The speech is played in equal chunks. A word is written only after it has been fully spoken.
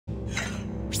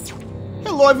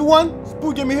Hello everyone,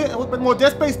 Spoopy here, and welcome back to more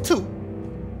Dead Space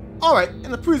 2. Alright,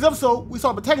 in the previous episode, we saw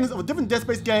a protagonist of a different Dead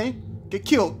Space game get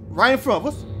killed right in front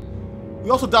of us. We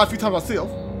also died a few times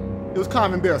ourselves. It was kind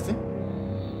of embarrassing.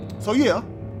 So yeah,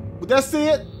 with that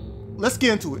said, let's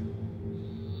get into it.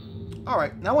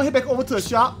 Alright, now I want to head back over to the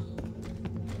shop.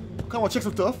 Come on, check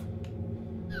some stuff.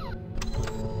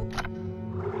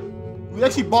 We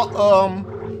actually bought,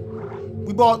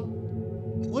 what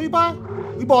did we buy?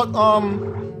 We bought,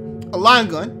 a line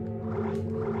gun.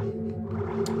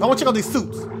 I want to check out these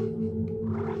suits.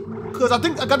 Cause I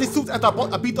think I got these suits after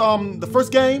I beat the first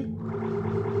game.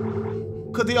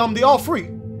 Cause they all free.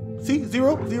 See,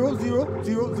 0, 0, 0,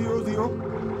 0, 0,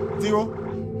 0,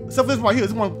 0. Except for this one right here,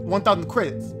 this one 1,000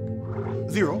 credits.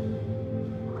 0.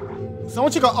 So I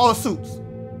want to check out all the suits.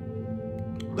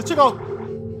 Let's check out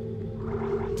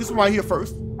this one right here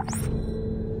first.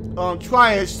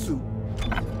 Triage Suit.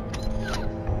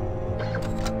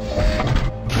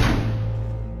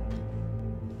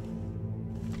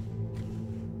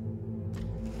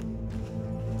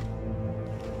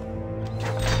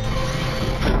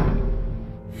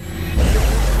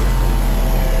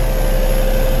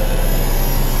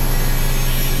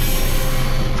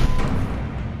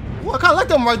 Well, I kind of like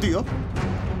them right there.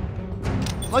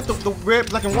 I like the red,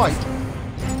 black, and white.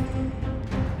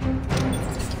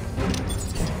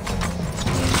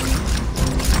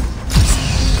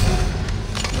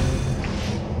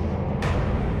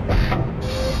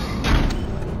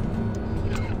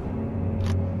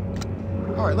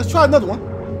 Alright, let's try another one.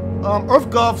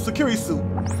 EarthGov security suit.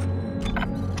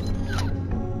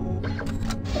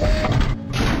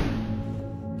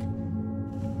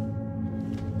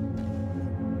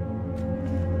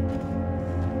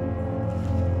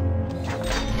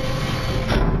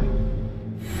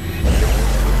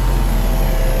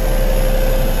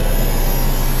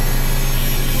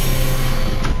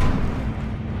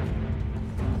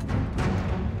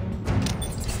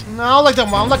 No, I don't like that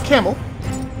one. I don't like camel.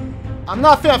 I'm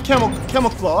not a fan of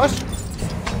camouflage.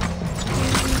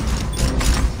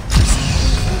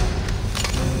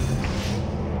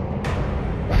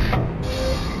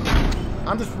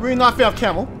 I'm just really not a fan of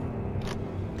camel.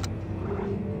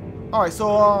 Alright,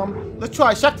 so let's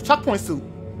try ShockPoint Suit.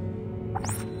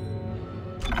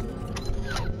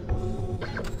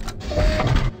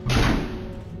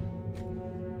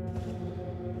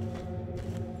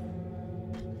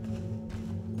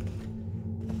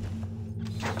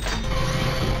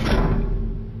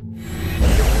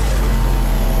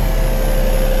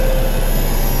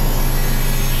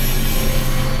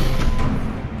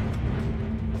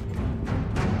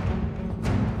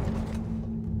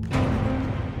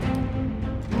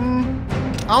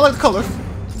 I don't like the colors.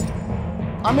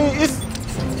 I mean, it's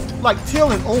like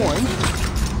teal and orange.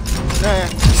 Nah.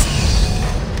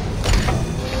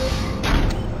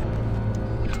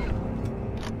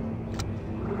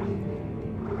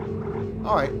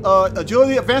 Alright,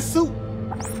 agility advanced suit.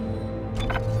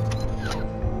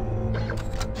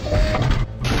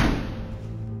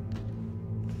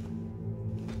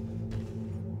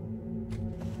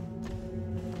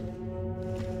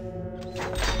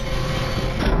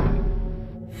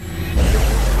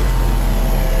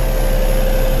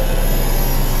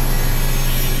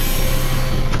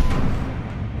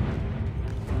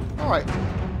 Alright,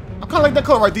 I kind of like that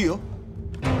color right there.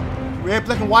 Red,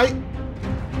 black, and white.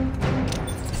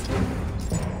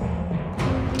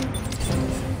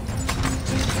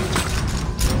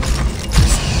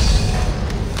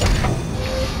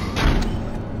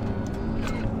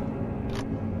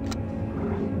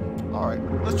 Alright,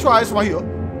 let's try this right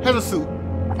here. Heather suit.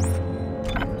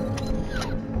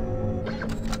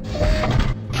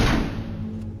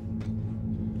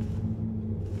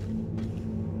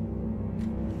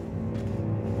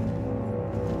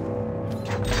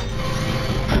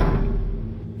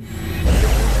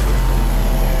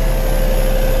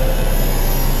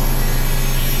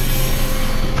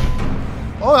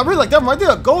 Oh, I really like that one right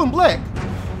there, gold and black.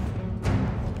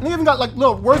 And they even got like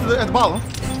little words at the bottom.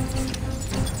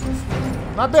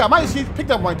 Not bad. I might actually pick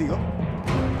that one right there.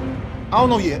 I don't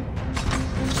know yet.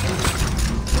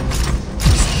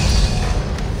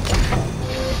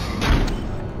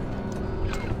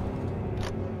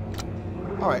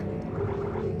 Alright.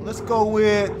 Let's go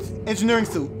with engineering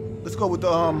suit. Let's go with the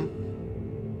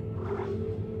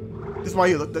this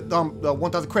one right here, the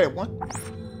 1,000 credit one.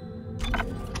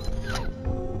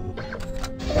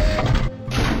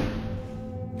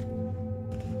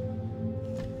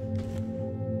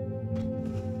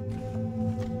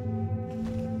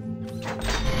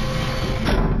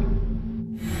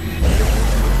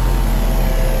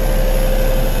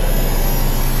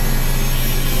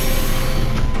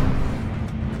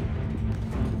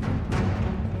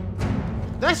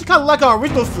 actually kind of like our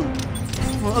original suit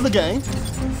from the other game.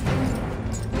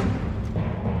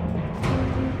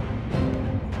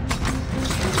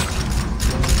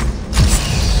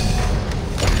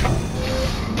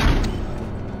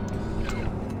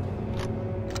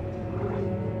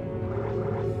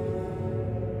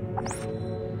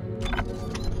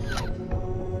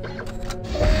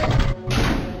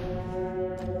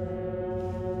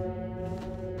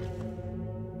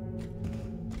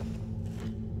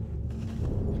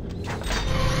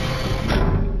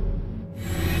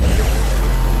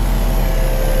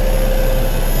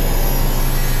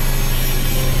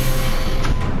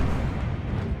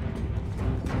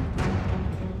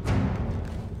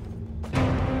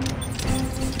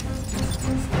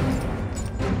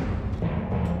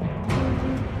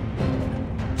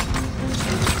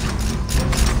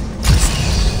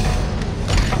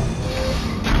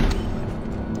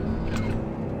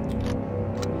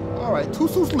 Alright, 2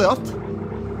 suits left.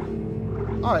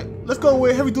 Alright, let's go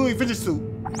with heavy duty vintage suit.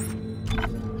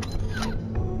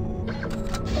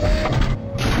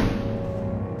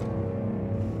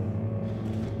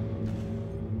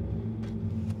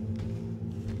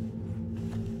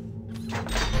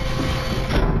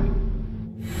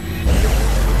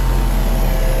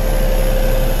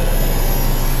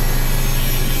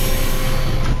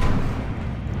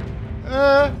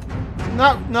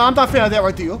 No, I'm not a fan of that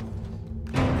right there.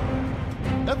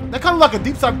 That kind of like a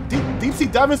deep sea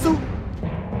diving suit.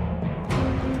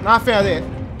 Not a fan of that.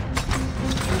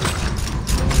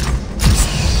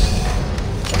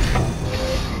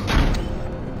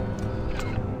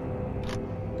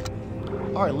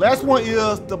 All right, last one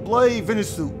is the blade vintage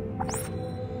suit.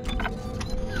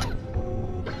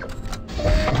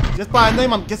 Just by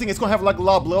name, I'm guessing it's gonna have like a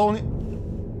lot of blood on it.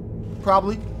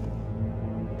 Probably.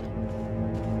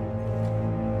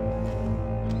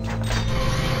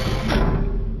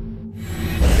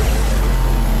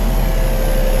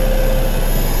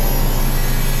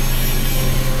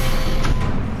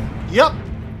 Yep.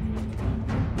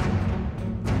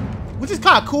 Which is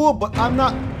kind of cool, but I don't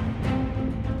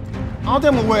think I'm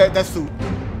gonna wear that suit.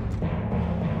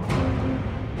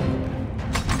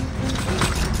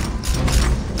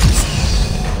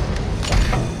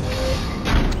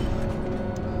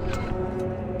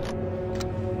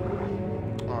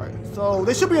 Alright, so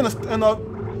they should be in a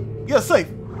yeah, safe.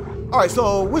 Alright,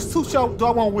 so which suit do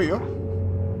I want to wear?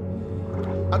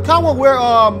 I kind of want to wear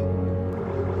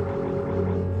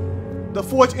the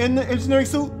Forge Engineering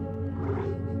suit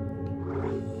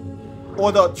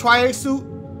or the Triage Suit.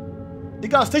 It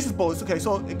got a stasis bonus. Okay,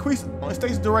 so increase on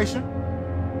stasis duration.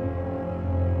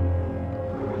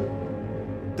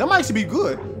 That might actually be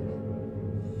good.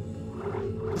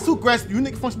 The suit grants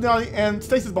unique functionality and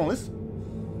stasis bonus.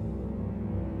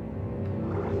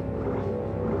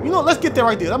 You know, let's get that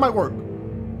right there. That might work.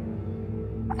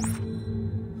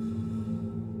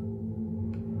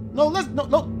 No,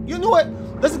 no. You know what?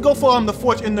 Let's go for the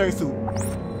Forge Engineering suit.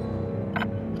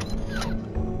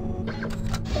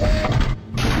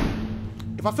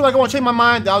 If I feel like I want to change my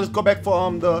mind, then I'll just go back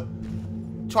for the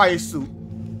Triage suit.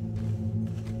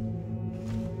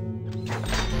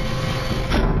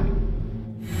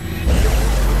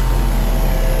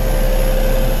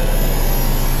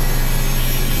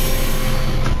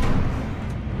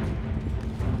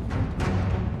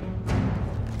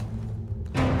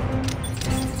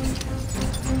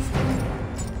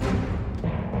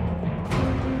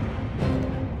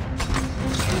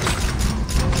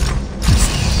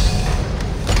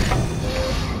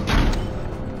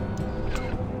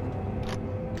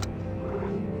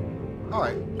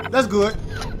 Alright, that's good.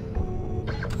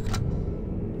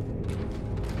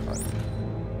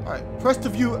 Alright, press to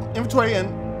view inventory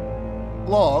and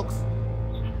logs.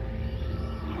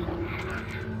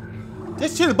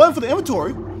 Just hit the button for the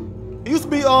inventory. It used to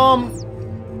be,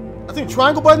 I think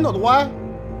triangle button or the Y.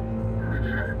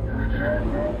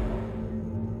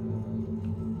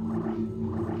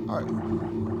 Alright.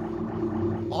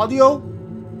 Audio.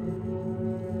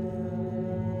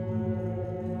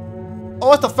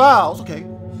 Oh, it's the files. Okay.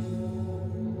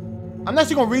 I'm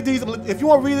actually gonna read these. If you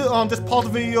want to read it, just pause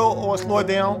the video or slow it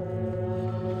down.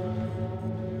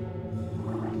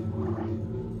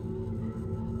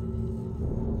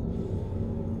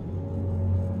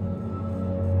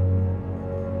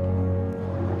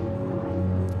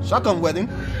 Shotgun wedding.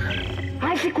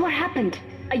 Isaac, what happened?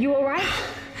 Are you alright?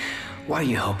 Why are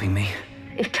you helping me?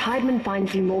 If Tideman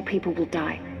finds you, more people will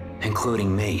die.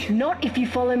 Including me. Not if you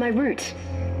follow my route.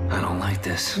 I don't like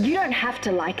this. You don't have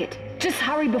to like it. Just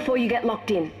hurry before you get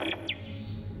locked in.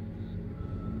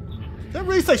 Did that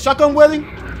really say shotgun wedding?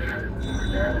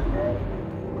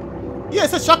 Yeah, it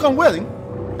says shotgun wedding.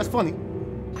 That's funny.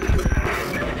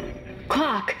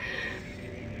 Clark.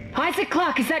 Isaac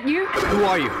Clark, is that you? Who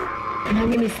are you? My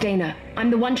name is Dana. I'm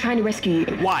the one trying to rescue you.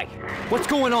 Why? What's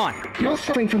going on? You're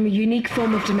suffering from a unique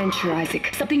form of dementia,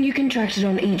 Isaac. Something you contracted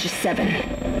on Aegis 7.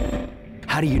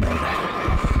 How do you know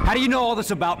that? How do you know all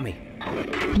this about me?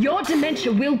 Your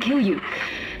dementia will kill you.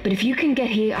 But if you can get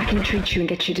here, I can treat you and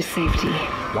get you to safety.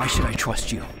 Why should I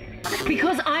trust you?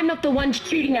 Because I'm not the one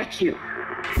shooting at you.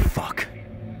 Fuck.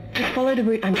 Just follow the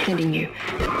route I'm sending you.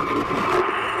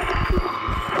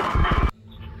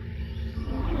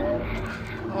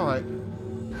 Alright.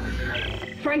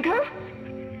 Franco?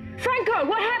 Franco,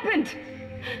 what happened?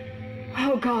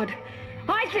 Oh God.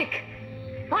 Isaac!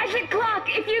 Isaac Clark,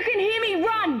 if you can hear me,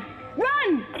 run!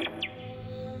 Run!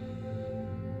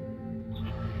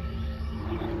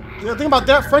 The thing about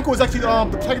that, Franco was actually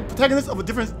the protagonist of a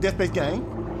different Dead Space game.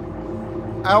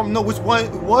 I don't know which one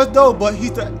it was though, but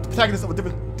he's the protagonist of a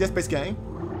different Dead Space game.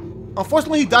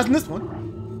 Unfortunately, he dies in this one.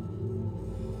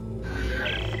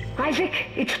 Isaac,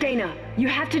 it's Dana. You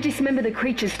have to dismember the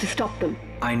creatures to stop them.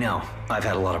 I know. I've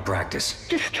had a lot of practice.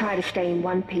 Just try to stay in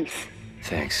one piece.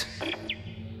 Thanks.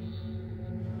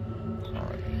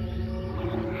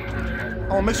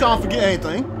 I want to make sure I don't forget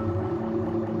anything.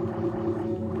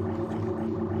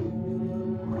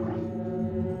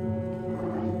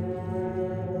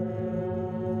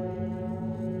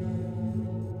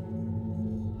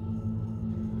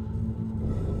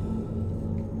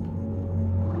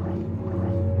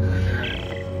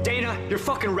 Dana, your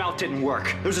fucking route didn't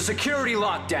work. There's a security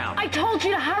lockdown. I told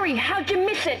you to hurry. How'd you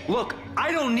miss it? Look,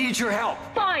 I don't need your help.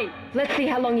 Fine. Let's see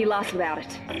how long you last without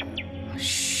it.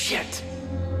 Shit.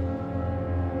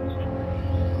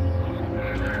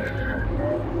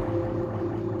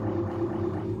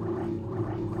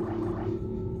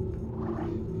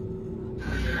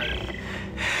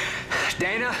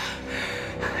 Dana?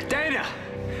 Dana!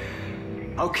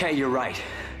 Okay, you're right.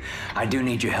 I do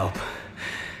need your help.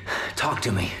 Talk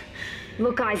to me.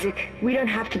 Look, Isaac, we don't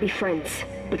have to be friends.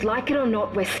 But like it or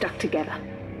not, we're stuck together.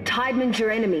 Tideman's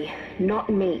your enemy, not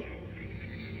me.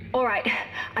 All right,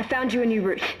 I found you a new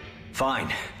route.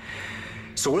 Fine.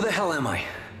 So where the hell am I?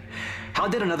 How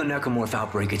did another Necromorph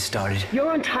outbreak get started?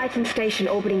 You're on Titan Station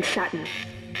orbiting Saturn.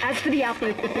 As for the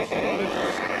outbreak...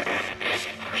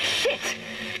 Shit!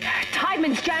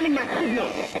 Tideman's jamming my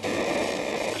signal.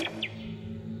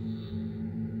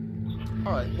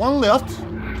 Alright, one left.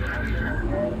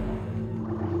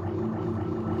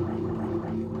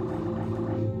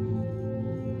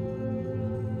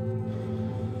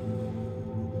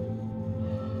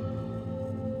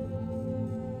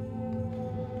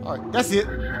 Alright, that's it.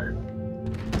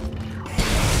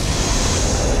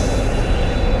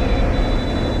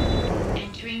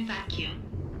 Entering vacuum.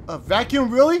 A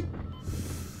vacuum, really?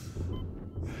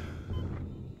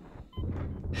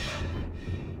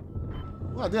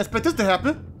 Well, I didn't expect this to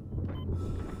happen.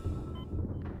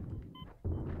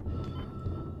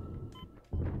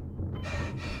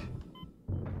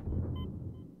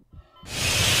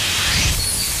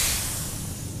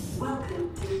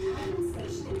 Welcome to the Titan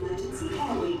Station Emergency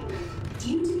Care Wing.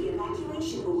 Due to the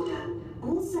evacuation order,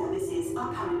 all services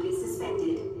are currently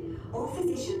suspended. All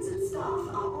physicians and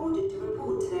staff are ordered to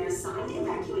report to their assigned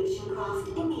evacuation craft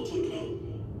immediately.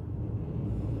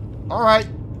 All right.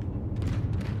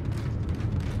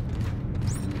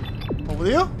 Over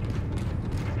there?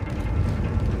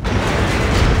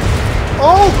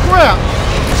 Oh crap!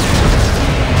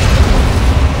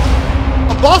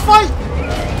 A boss fight?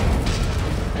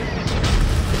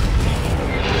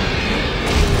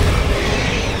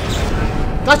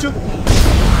 Got you.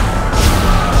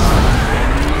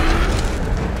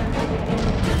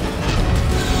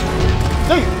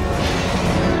 Dang it.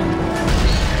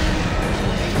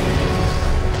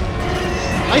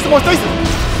 I need some more stasis.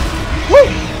 Woo!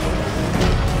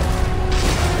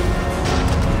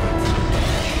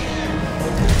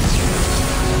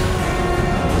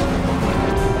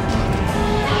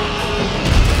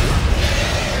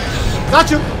 Got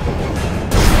you.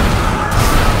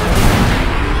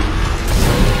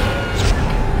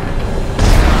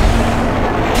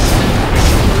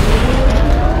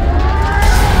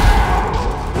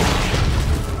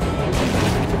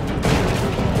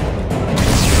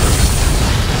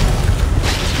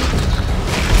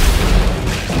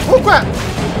 Oh crap!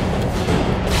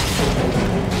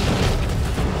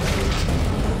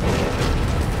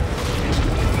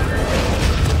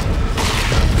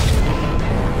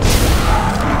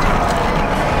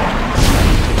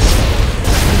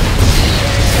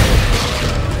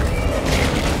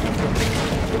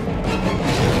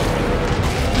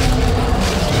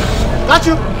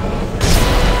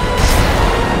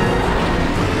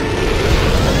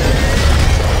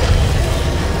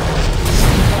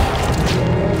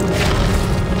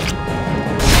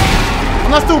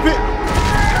 not stupid.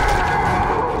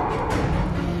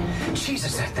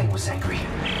 Jesus, that thing was angry.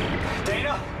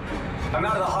 Dana, I'm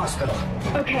out of the hospital.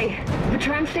 Okay, the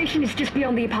tram station is just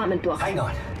beyond the apartment block. Hang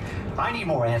on. I need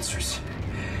more answers.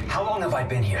 How long have I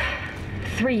been here?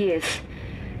 3 years.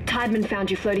 Tideman found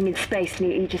you floating in space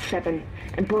near Aegis 7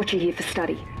 and brought you here for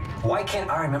study. Why can't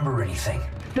I remember anything?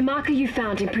 The marker you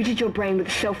found imprinted your brain with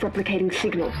a self-replicating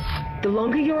signal. The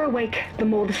longer you're awake, the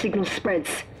more the signal spreads.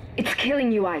 It's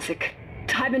killing you, Isaac.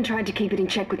 Tideman tried to keep it in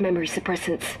check with memory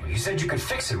suppressants. You said you could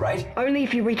fix it, right? Only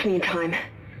if you reach me in time.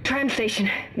 Tram station,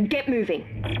 get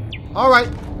moving. All right.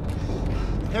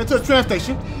 Head to the tram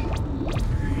station.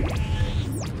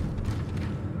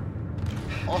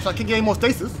 Also, I can gain more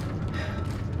stasis.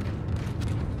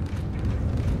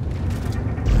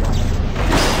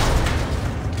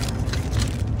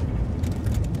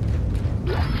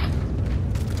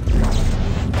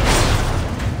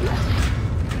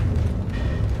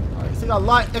 Alright, so got a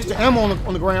lot extra ammo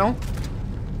on the ground.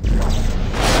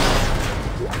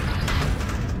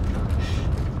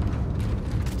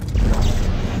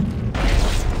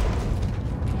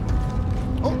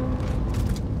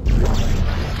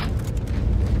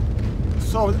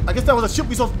 So I guess that was a ship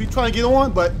we supposed to be trying to get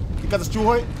on, but it got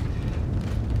destroyed.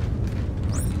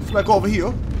 Let's back over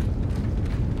here.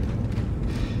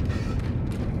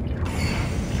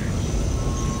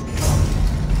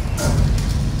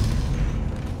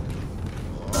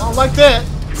 I don't like that.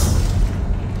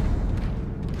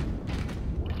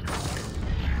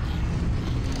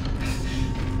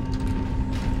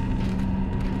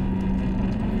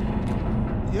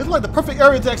 Yeah, it's like the perfect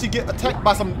area to actually get attacked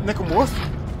by some Necromorphs.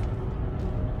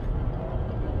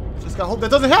 Just gotta hope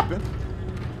that doesn't happen.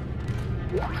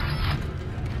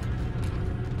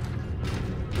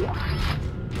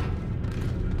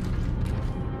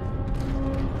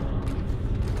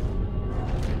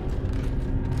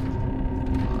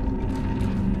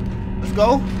 Let's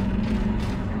go.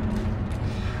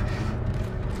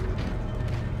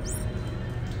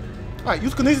 Alright,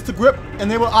 use kinesis to grip and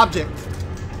enable objects.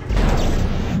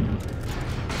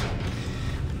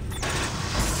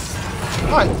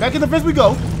 Alright, back in the vents we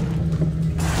go.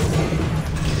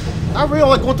 I really don't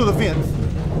like going through the vents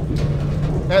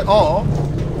at all.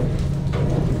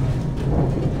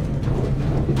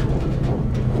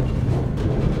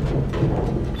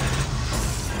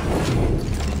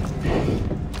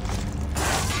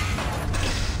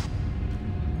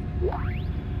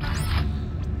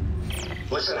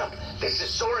 Listen up. This is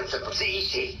Sorensen from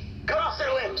CEC. Cut off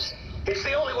their limbs. It's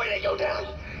the only way they go down.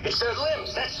 It's their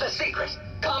limbs. That's the secret.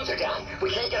 Comms are down.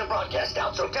 We can't get a broadcast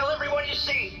out, so tell everyone you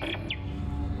see.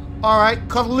 Alright,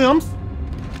 cut limbs.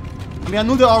 I mean, I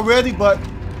knew that already, but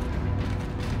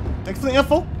thanks for the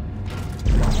info.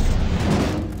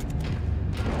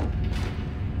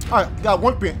 Alright, got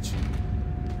one bench.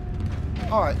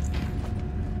 Alright.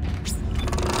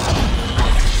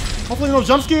 Hopefully no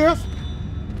jump scares.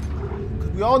 Because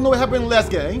we all know what happened in the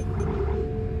last game.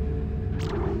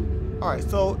 Alright,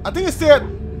 so I think it said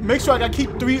make sure I gotta keep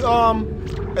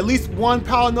at least one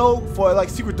power node for like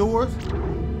secret doors.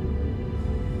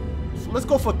 Let's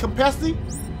go for capacity.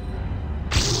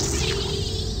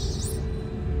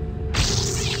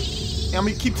 And I'm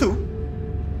gonna keep 2.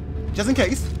 Just in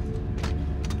case.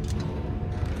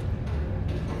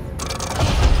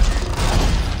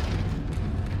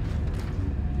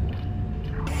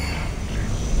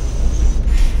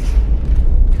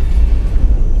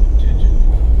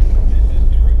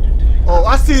 Oh,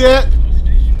 I see that.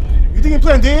 You think you're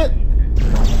playing dead?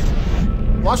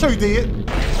 Well, I'll show you dead.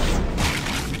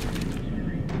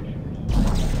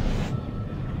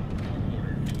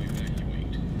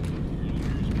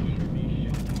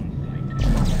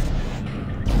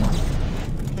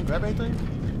 Grab anything?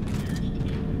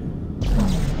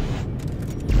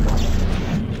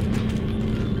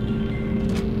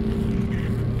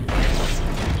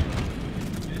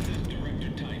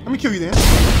 Let me kill you then.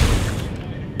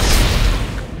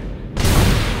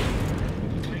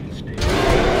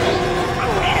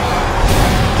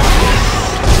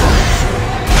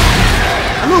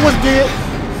 I knew it wasn't dead.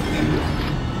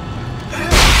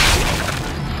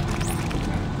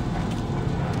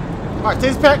 Alright,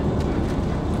 take this pack.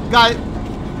 Got it.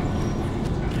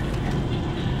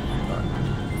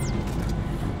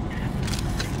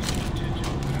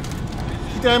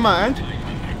 Keep that in mind.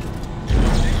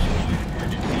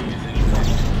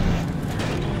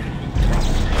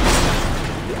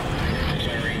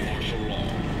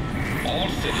 All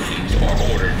citizens are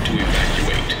ordered to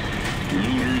evacuate.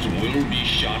 Looters will be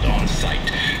shot on sight.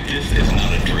 This is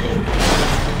not a drill.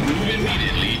 Move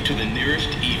immediately to the nearest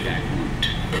evac route.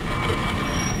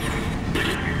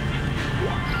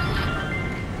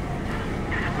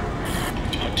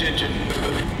 Attention.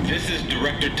 This is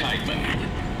Director Tideman.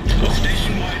 A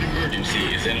station-wide emergency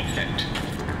is in effect.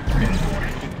 In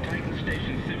accordance with Titan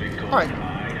Station Civic Code. Alright,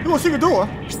 you want to see the door?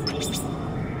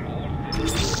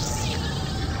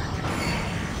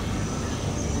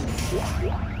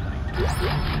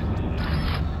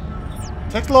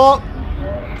 Text log.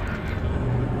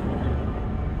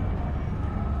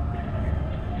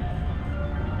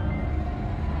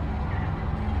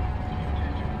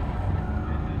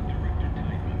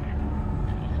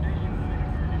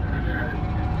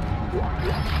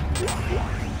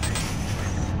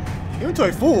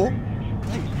 Inventory full.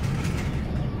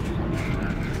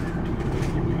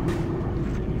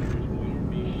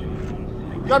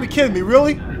 You gotta be kidding me,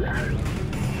 really?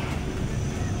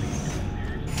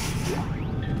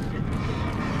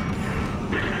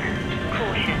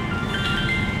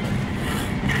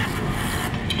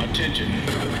 Attention.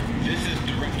 This is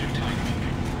Director Tideman.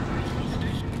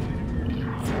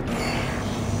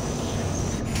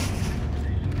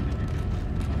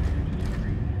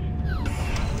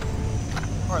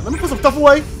 Alright, let me put some stuff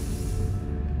away.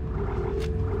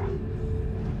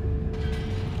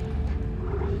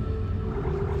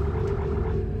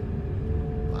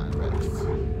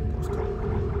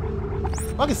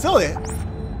 I can sell it.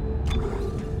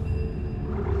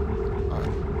 Alright.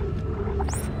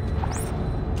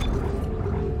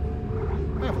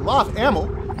 I have a lot of ammo.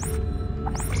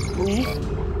 Move.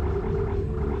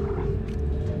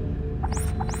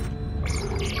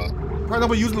 Probably not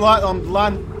gonna use the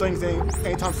line things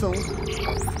anytime soon.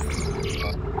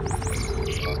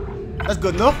 That's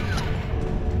good enough.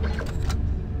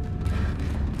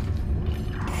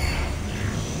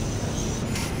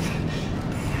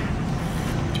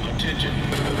 Attention.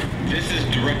 This is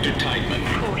Director Tideman.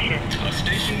 A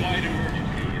station-wide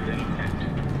emergency is in effect.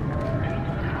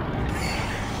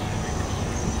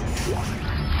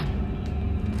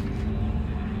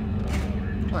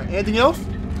 Alright, anything else?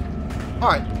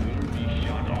 Alright.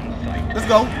 Let's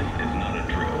go.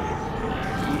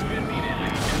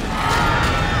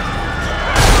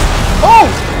 Oh!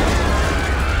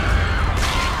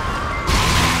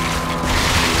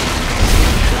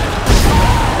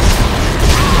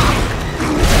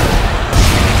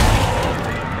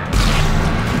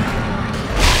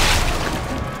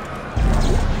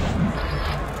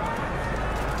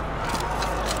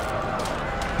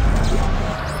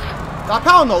 Got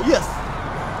power node, yes.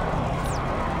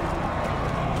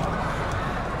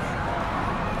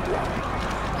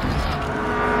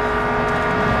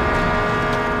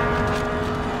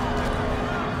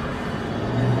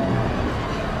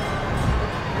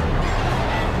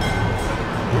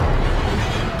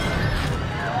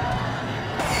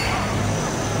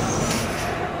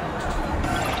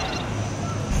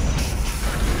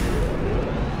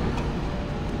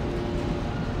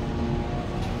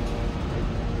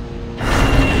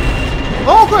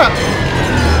 Oh crap!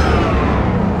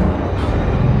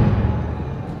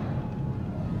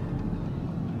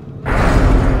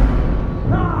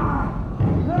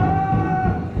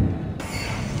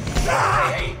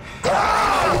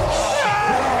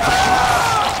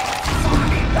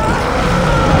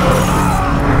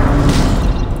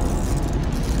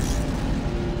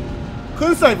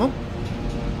 Couldn't save him.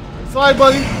 Sorry,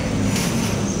 buddy.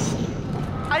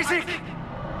 Isaac!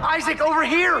 Isaac, over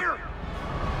here!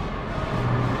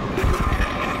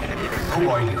 Who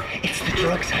are you? It's the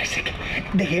drugs, Isaac.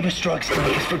 They gave us drugs to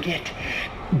make us forget.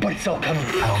 But it's all coming.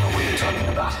 I don't know what you're talking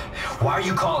about. Why are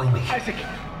you calling me? Isaac!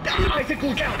 Isaac,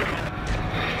 look out!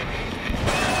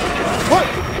 What?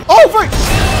 Oh, freak!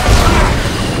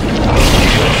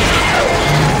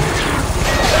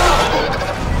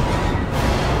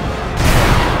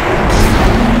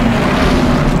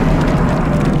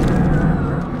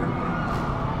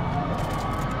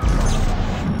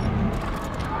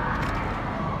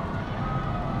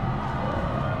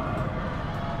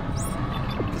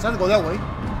 It's time to go that way.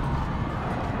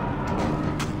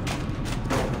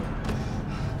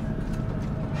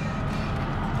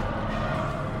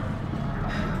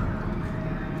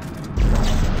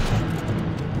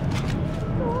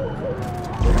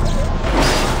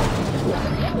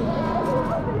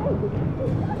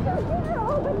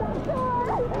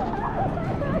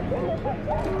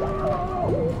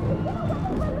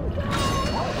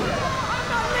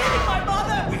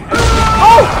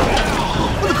 Oh!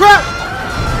 What the crap?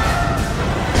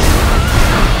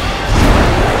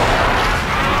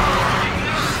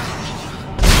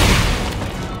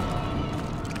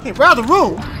 Hey, we're out of the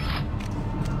room.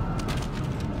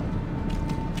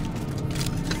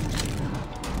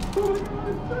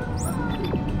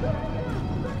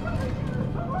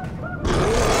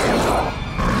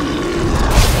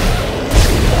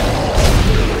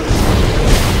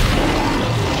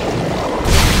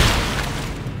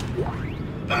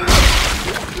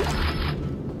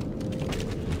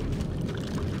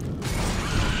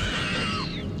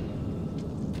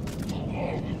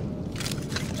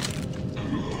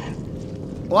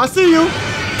 Oh, I see you.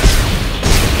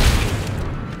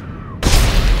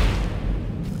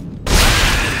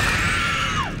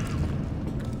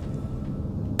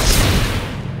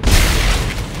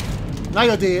 Now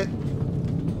you're dead.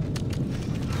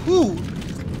 Ooh,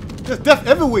 there's death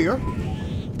everywhere.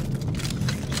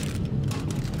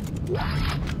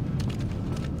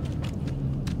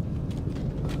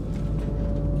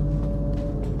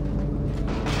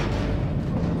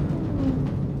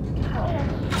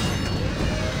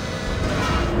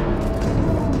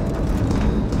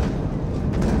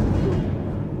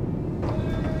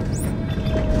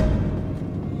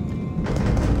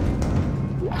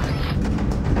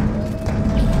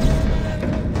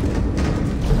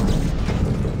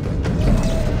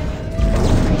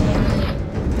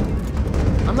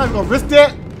 I'm not gonna risk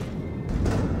that.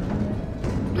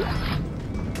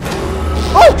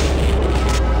 Oh!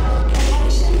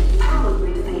 Attention, power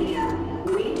grid failure.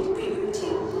 Grid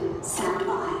rerouting. Stand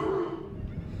by.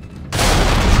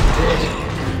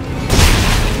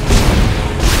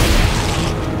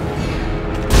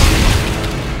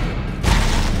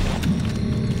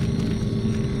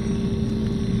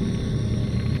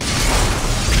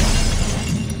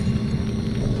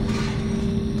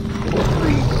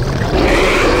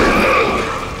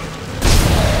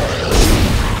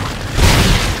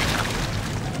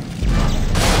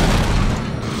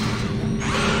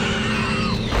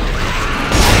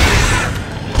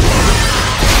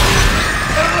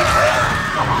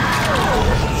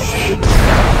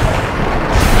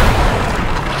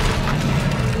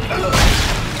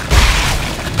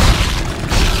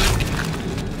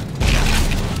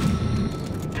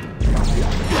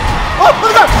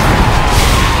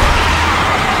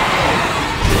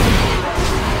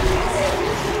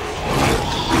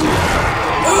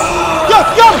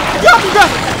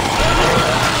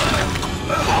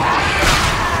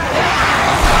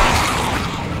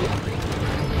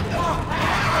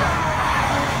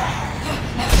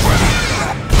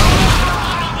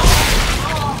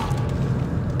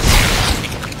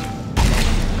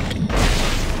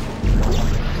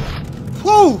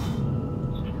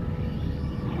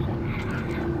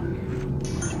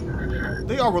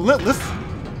 They are relentless.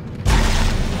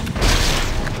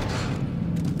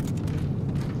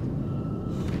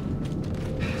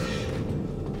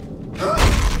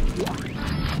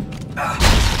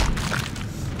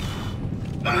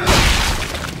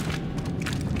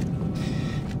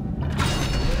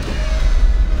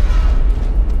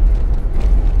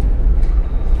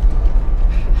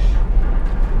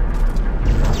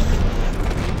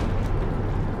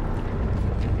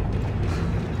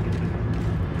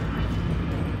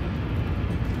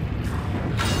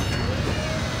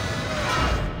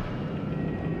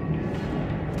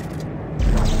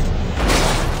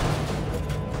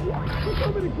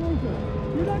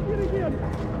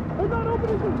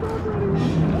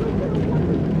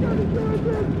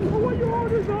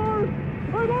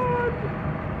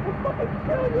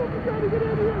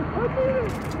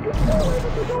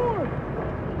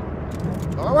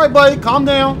 All right, buddy, calm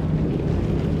down.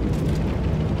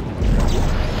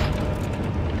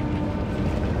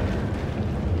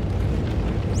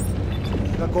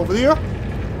 Gotta go over here.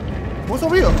 What's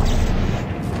over here?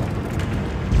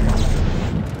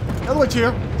 Other way,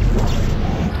 chair.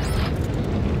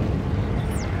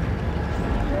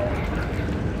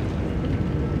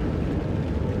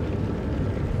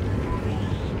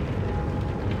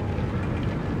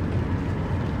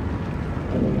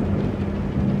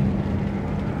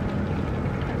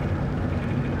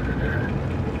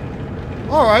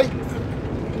 All right.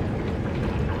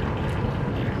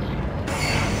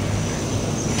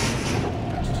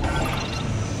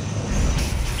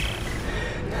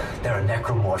 There are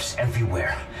Necromorphs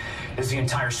everywhere. Is the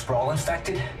entire sprawl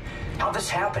infected? How'd this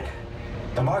happen?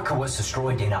 The marker was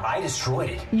destroyed, Dana. I destroyed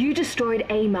it. You destroyed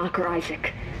a marker,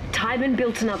 Isaac. Tiedemann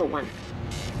built another one.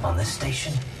 On this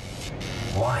station?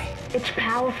 Why? It's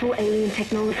powerful alien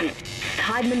technology.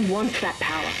 Tiedemann wants that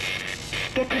power.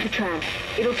 Get to the tram.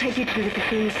 It'll take you to the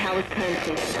Cassini Tower's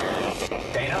premises.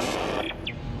 Dana?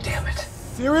 Damn it.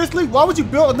 Seriously? Why would you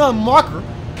build another marker?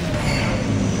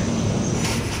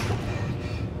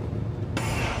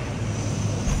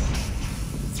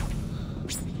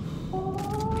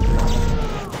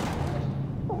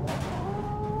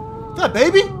 Is that a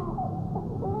baby?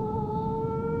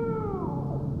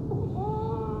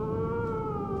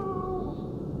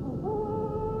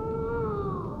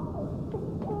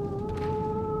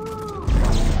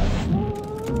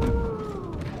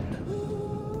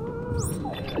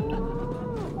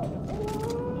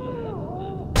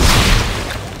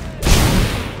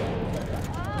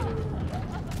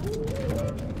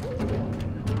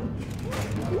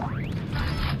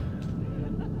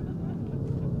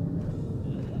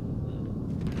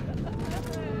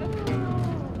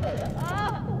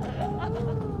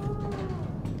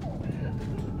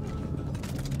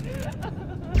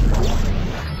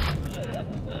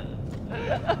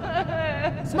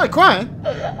 Somebody crying.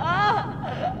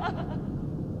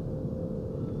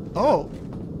 Oh.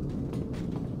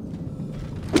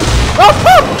 Oh,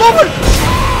 move it!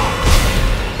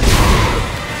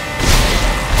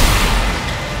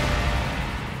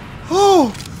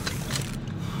 Oh.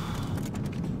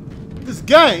 This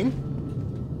game.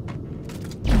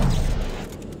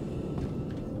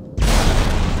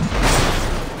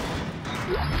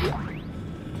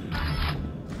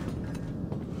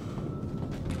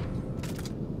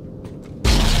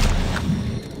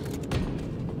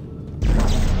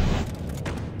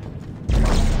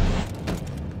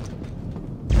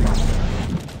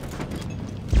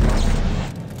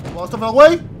 Stuff in our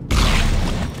way.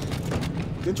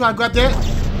 Didn't try and grab that,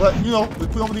 but you know, we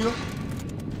put it over here.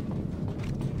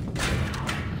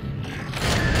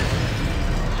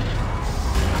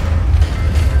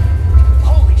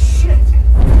 Holy shit!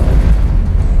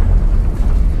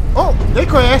 Oh, they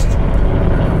crashed.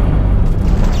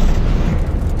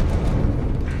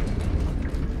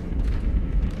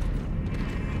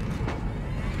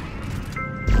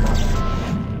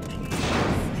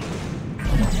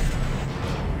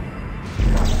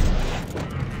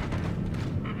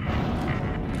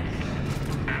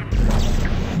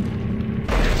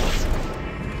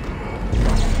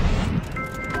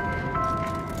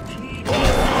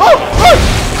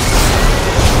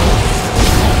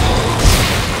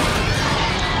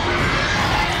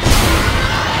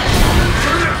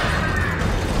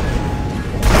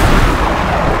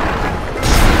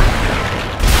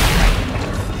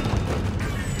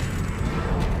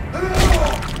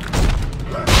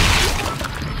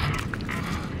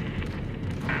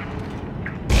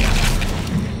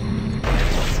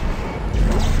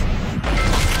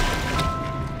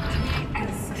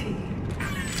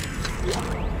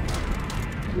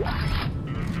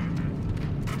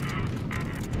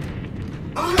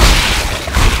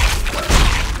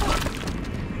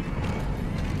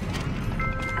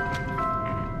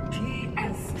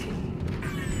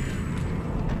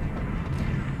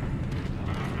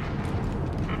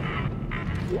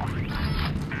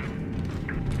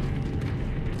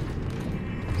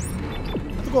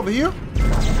 Look over here.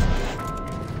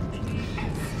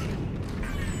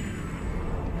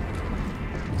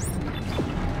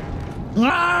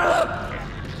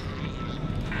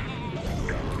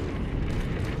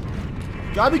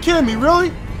 Gotta be kidding me,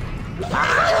 really?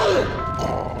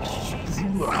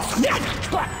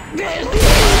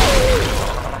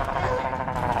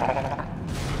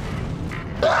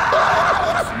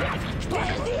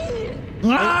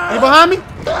 Any behind me?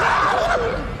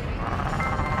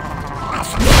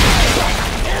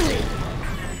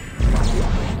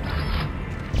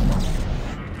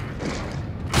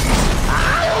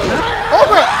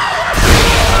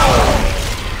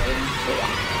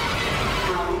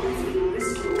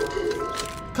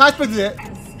 Can't expect that.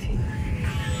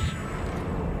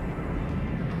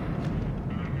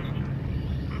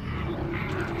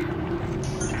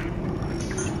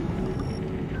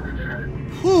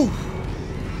 Whew.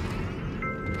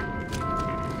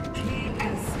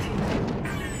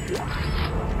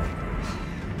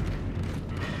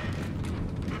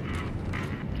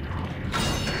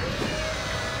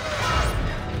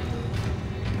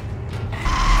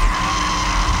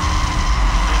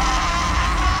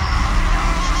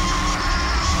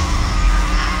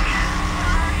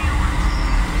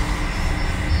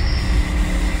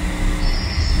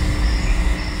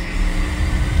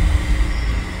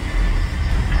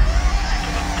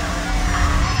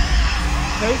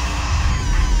 Okay.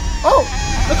 Oh,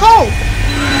 Nicole!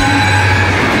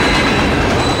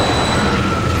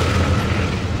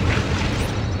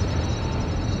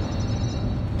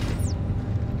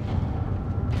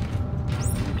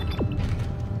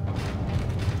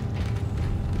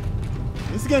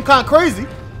 This is getting kind of crazy.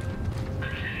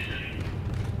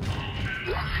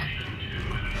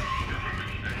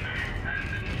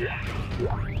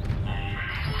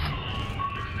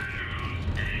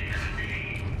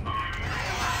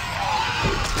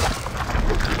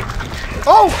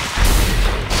 Oh!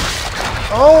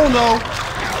 Oh no!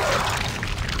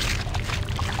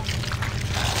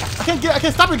 I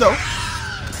can't stop it though.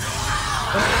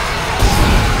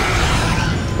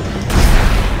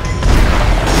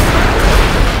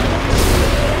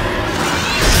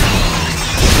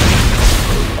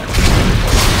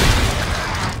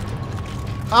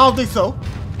 I don't think so.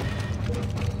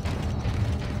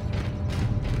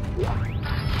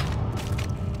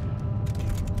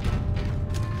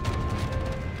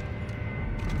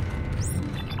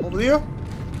 Over there.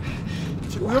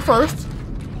 Check wheel first.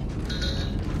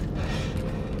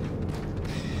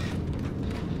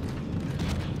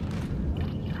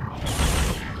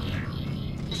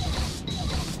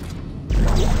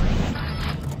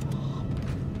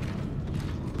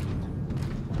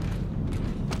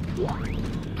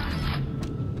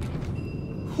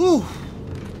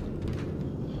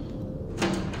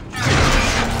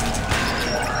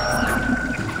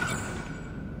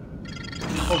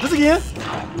 this again.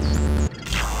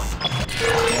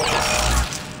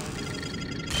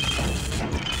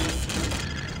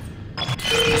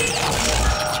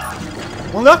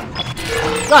 One left.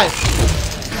 Got it.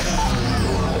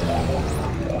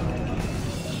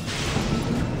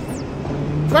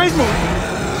 Very smooth.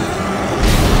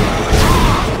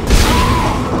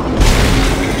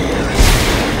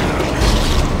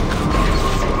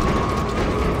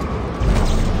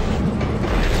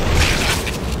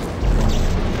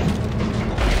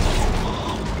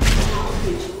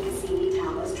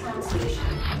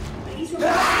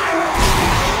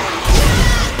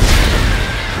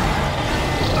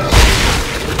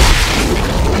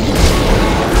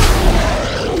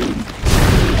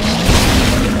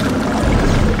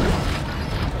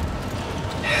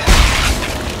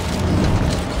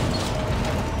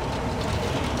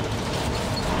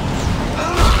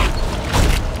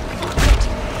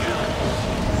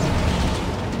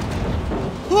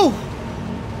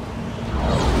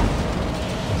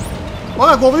 Oh,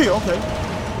 I gotta go over here, okay.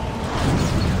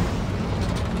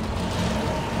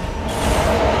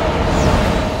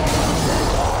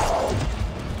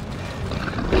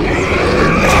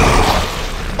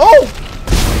 Oh!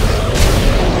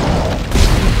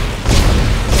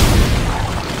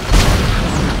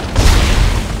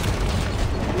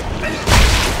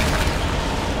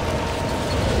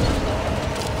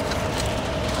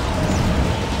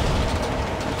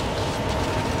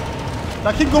 Did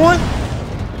I keep going?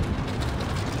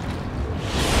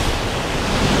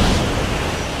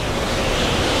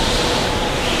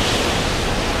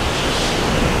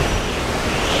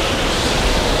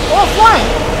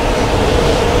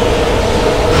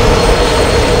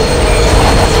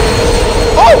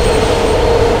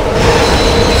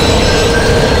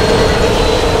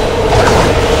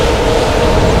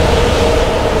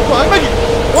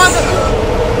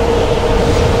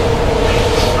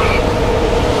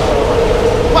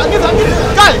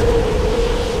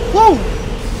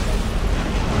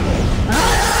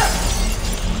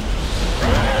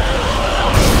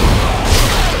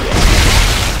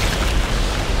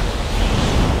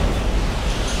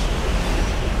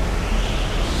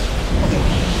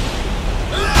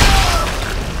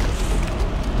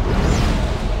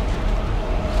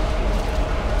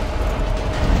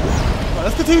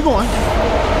 Let's continue going.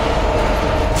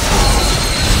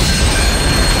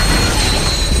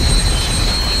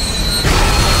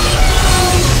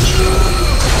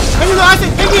 And you know, I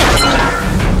said, again.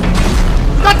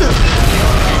 You got this.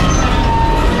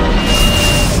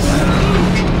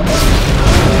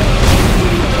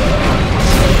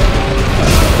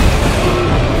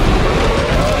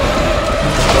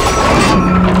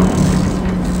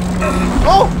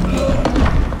 Oh!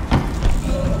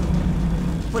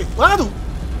 Wait, what I do?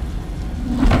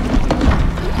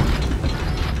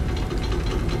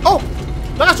 Oh!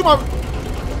 I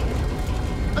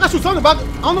got you something about it.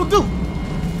 I don't know what to do.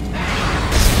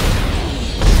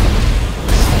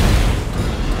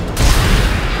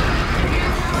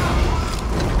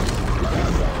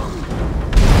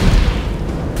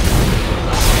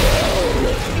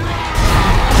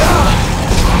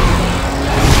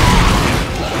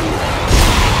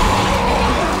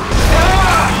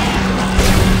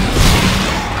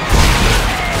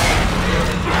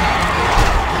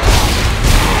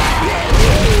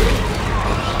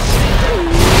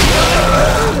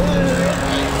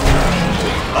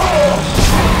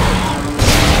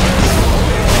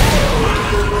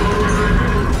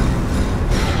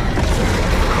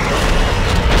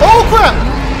 Oh crap!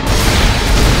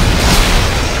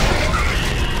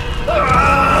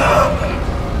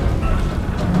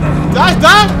 Guys,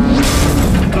 die!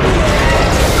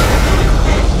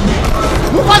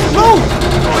 Move like move!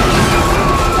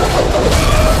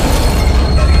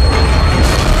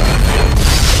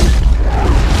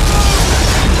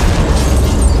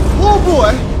 Oh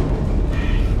boy!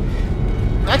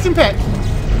 Action pack.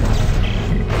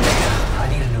 I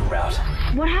need a new route.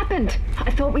 What happened?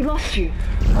 I thought we lost you.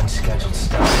 Unscheduled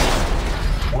stuff.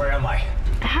 Where am I?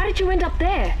 How did you end up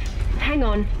there? Hang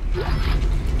on.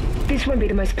 This won't be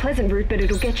the most pleasant route, but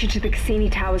it'll get you to the Cassini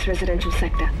Towers residential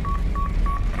sector.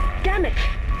 Damn it!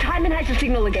 Timon has the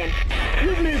signal again.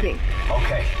 Keep moving.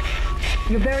 Okay.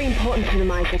 You're very important to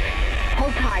them, Isaac.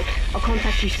 Hold tight. I'll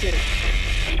contact you soon.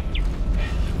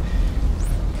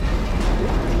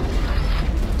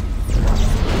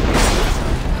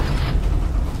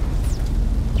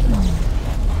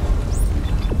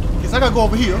 Guess I gotta go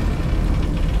over here.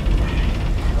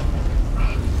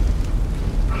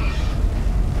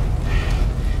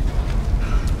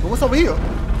 But what's over here?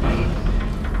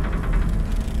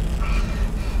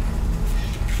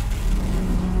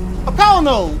 A power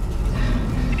node.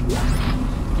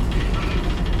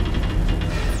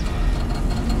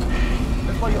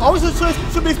 always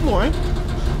should be exploring.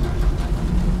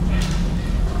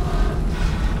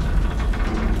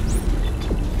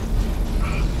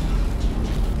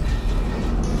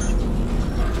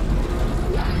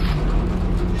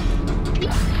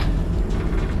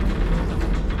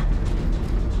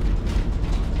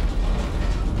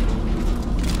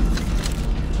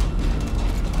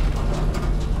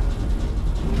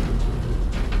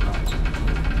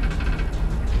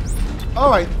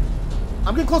 Alright,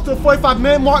 I'm getting close to the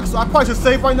 45-minute mark, so I probably should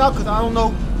save right now because I don't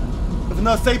know if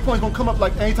another save point is going to come up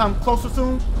like anytime closer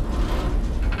soon.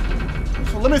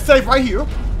 So let me save right here.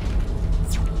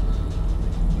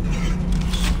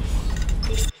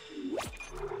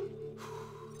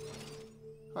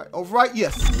 Alright, overwrite,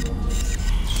 yes.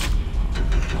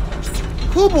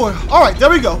 Oh boy, alright, there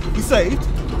we go. We saved.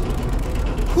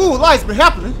 Ooh, life's been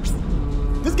happening.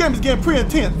 This game is getting pretty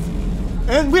intense.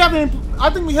 And we haven't even, I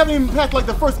think we haven't even passed like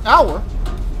the first hour.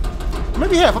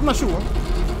 Maybe half, I'm not sure.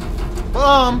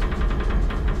 But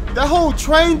that whole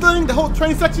train thing, the whole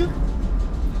train section,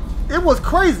 it was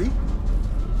crazy.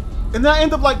 And then I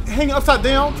end up like hanging upside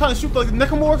down, trying to shoot like the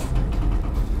Necromorphs.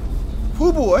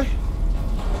 Oh boy.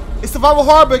 It's survival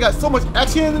hard, but it got so much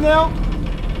action in it now.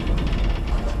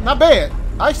 Not bad.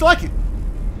 I actually like it.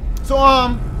 So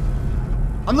I'm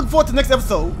looking forward to the next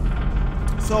episode.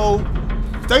 So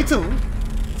stay tuned.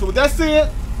 So with that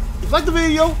said, if you like the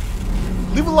video,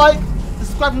 leave a like and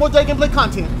subscribe for more day gameplay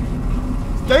content.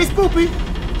 Stay spoopy,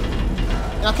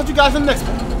 and I'll catch you guys in the next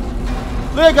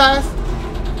one. Later, guys.